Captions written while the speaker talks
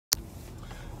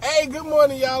Hey, good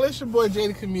morning, y'all. It's your boy Jay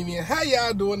the Comedian. How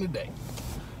y'all doing today?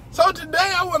 So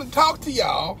today I want to talk to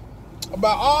y'all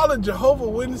about all the Jehovah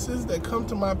Witnesses that come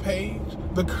to my page,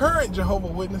 the current Jehovah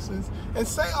Witnesses, and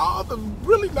say all the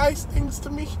really nice things to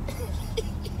me.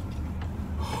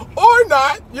 Or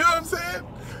not, you know what I'm saying?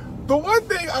 The one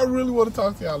thing I really want to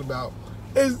talk to y'all about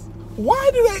is why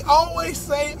do they always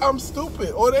say I'm stupid?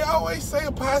 Or they always say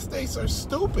apostates are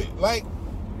stupid? Like,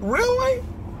 really?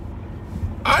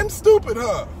 I'm stupid,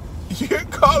 huh? You're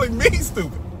calling me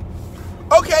stupid.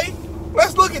 Okay,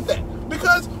 let's look at that.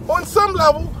 Because on some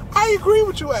level, I agree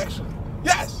with you actually.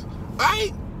 Yes,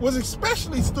 I was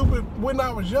especially stupid when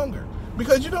I was younger.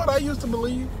 Because you know what I used to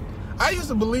believe? I used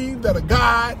to believe that a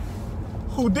God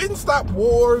who didn't stop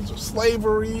wars or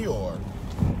slavery or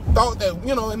thought that,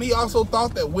 you know, and he also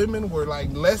thought that women were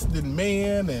like less than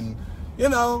men and, you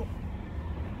know,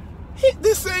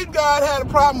 this same God had a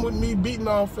problem with me beating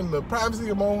off in the privacy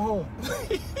of my own home.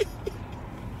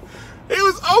 He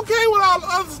was okay with all the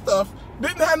other stuff.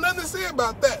 Didn't have nothing to say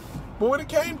about that. But when it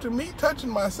came to me touching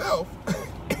myself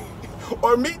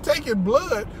or me taking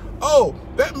blood, oh,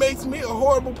 that makes me a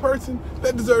horrible person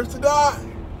that deserves to die.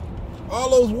 All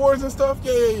those wars and stuff,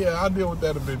 yeah, I'll deal with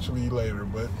that eventually later.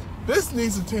 But this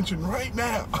needs attention right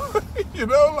now. You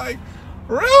know, like,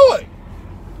 really?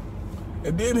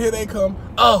 And then here they come,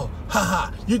 oh,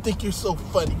 haha, you think you're so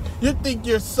funny. You think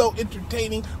you're so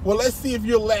entertaining. Well, let's see if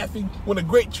you're laughing when a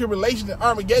great tribulation and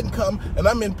Armageddon come and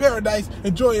I'm in paradise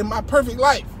enjoying my perfect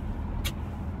life.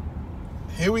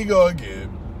 Here we go again.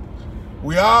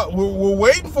 We're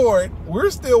waiting for it.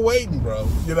 We're still waiting, bro.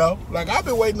 You know, like I've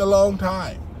been waiting a long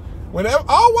time. Whenever,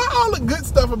 why all the good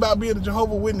stuff about being a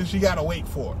Jehovah Witness you gotta wait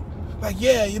for? Like,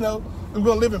 yeah, you know, we're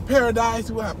gonna live in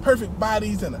paradise. We're gonna have perfect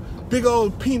bodies and a big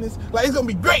old penis. Like, it's gonna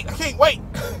be great. I can't wait.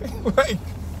 Like,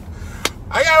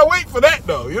 I gotta wait for that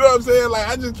though. You know what I'm saying? Like,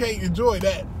 I just can't enjoy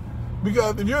that.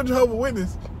 Because if you're a Jehovah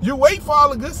Witness, you wait for all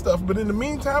the good stuff. But in the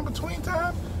meantime, between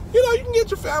time, you know, you can get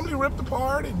your family ripped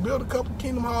apart and build a couple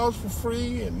Kingdom Halls for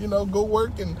free and, you know, go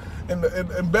work in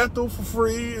Bethel for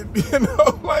free. And, you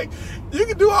know, like, you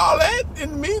can do all that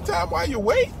in the meantime while you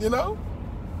wait, you know.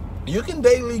 You can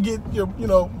daily get your, you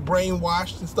know,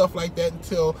 brainwashed and stuff like that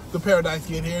until the paradise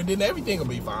get here, and then everything will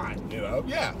be fine, you know.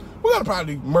 Yeah, we're gonna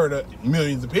probably murder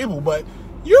millions of people, but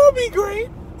you'll be great.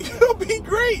 You'll be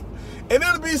great, and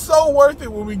it'll be so worth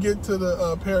it when we get to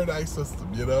the paradise system,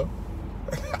 you know.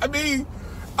 I mean,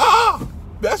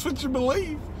 that's what you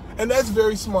believe, and that's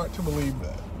very smart to believe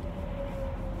that.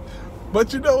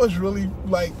 But you know what's really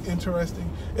like interesting?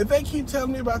 If they keep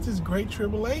telling me about this great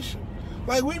tribulation.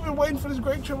 Like, we've been waiting for this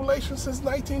great tribulation since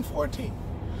 1914.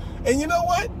 And you know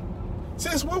what?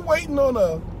 Since we're waiting on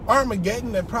a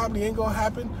Armageddon that probably ain't gonna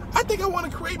happen, I think I want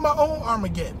to create my own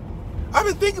Armageddon. I've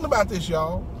been thinking about this,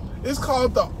 y'all. It's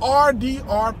called the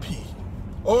RDRP,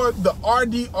 or the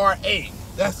RDRA.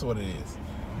 That's what it is.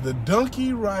 The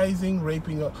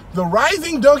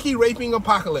Rising Donkey Raping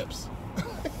Apocalypse.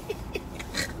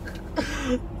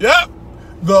 Yep,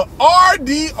 the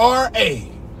RDRA.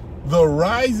 The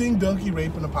Rising Donkey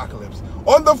Raping Apocalypse.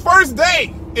 On the first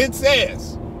day, it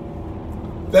says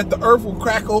that the earth will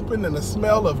crack open and the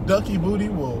smell of donkey booty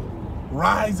will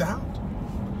rise out.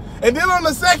 And then on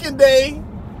the second day,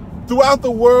 throughout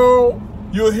the world,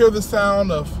 you'll hear the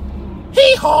sound of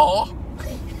hee-haw.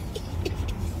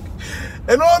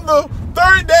 And on the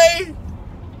third day,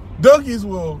 donkeys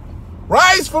will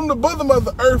rise from the bosom of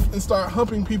the earth and start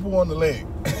humping people on the leg.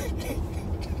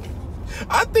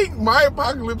 I think my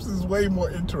apocalypse is way more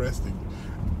interesting.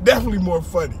 Definitely more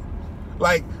funny.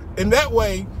 Like, in that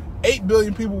way, 8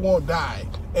 billion people won't die.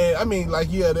 And, I mean, like,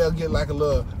 yeah, they'll get like a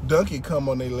little donkey come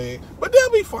on their leg. But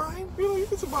they'll be fine. You know, you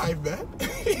can survive that.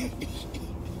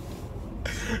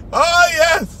 Oh,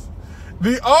 yes.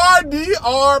 The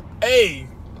RDRA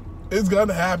is going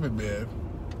to happen, man.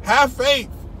 Have faith.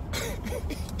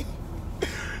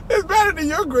 It's better than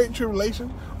your great tribulation.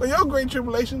 When your great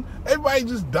tribulation, everybody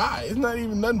just die. It's not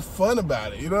even nothing fun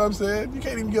about it. You know what I'm saying? You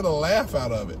can't even get a laugh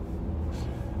out of it.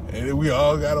 And then we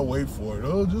all gotta wait for it.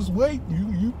 Oh, just wait.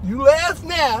 You laugh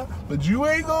now, but you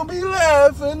ain't gonna be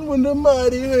laughing when the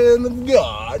mighty hand of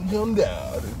God come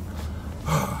down.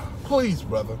 Please,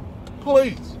 brother.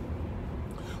 Please.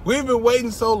 We've been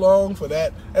waiting so long for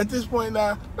that. At this point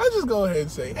now, let's just go ahead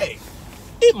and say, hey,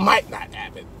 it might not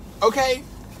happen. Okay?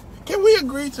 Can we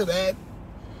agree to that?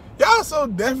 Y'all so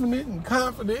definite and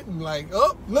confident and like,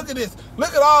 oh, look at this.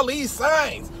 Look at all these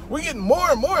signs. We're getting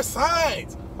more and more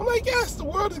signs. I'm like, yes, the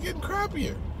world is getting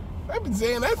crappier. I've been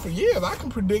saying that for years. I can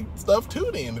predict stuff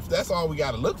too then. If that's all we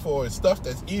got to look for is stuff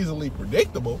that's easily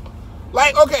predictable.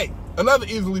 Like, okay, another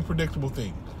easily predictable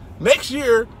thing. Next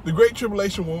year, the Great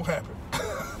Tribulation won't happen.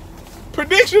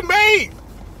 Prediction made.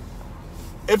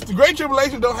 If the Great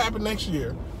Tribulation don't happen next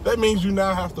year, that means you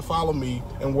now have to follow me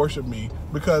and worship me,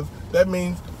 because that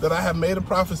means that I have made a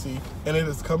prophecy and it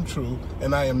has come true,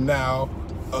 and I am now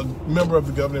a member of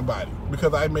the governing body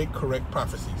because I make correct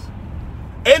prophecies.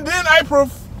 And then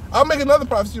I'll make another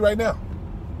prophecy right now.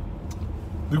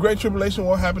 The Great Tribulation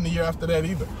won't happen the year after that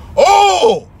either.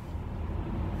 Oh!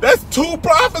 That's 2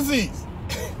 prophecies.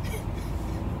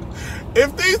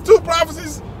 If these 2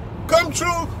 prophecies come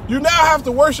true, you now have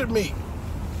to worship me.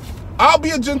 I'll be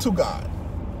a gentle God.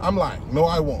 I'm lying. No,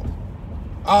 I won't.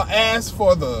 I'll ask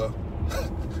for the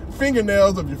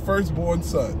fingernails of your firstborn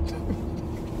son.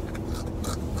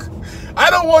 I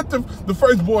don't want the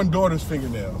firstborn daughter's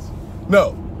fingernails.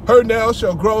 No, her nails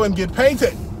shall grow and get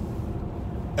painted,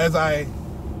 as I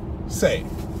say.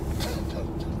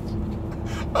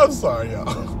 I'm sorry,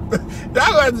 y'all. Y'all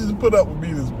got to just put up with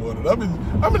me this morning.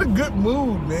 I'm in a good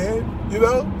mood, man. You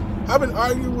know, I've been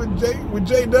arguing with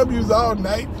JWs all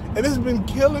night, and it's been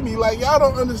killing me. Like, y'all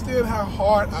don't understand how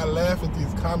hard I laugh at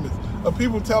these comments of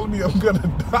people telling me I'm gonna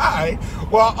die,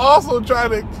 while also trying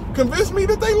to convince me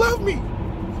that they love me.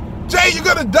 Jay, you're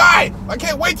gonna die. I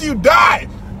can't wait till you die.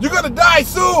 You're gonna die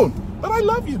soon. But I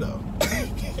love you though.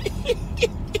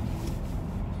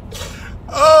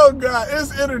 Oh God,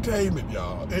 it's entertainment,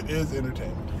 y'all. It is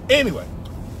entertainment. Anyway,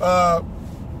 I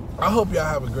hope y'all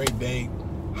have a great day.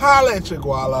 Holla at your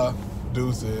guala.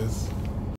 Deuces.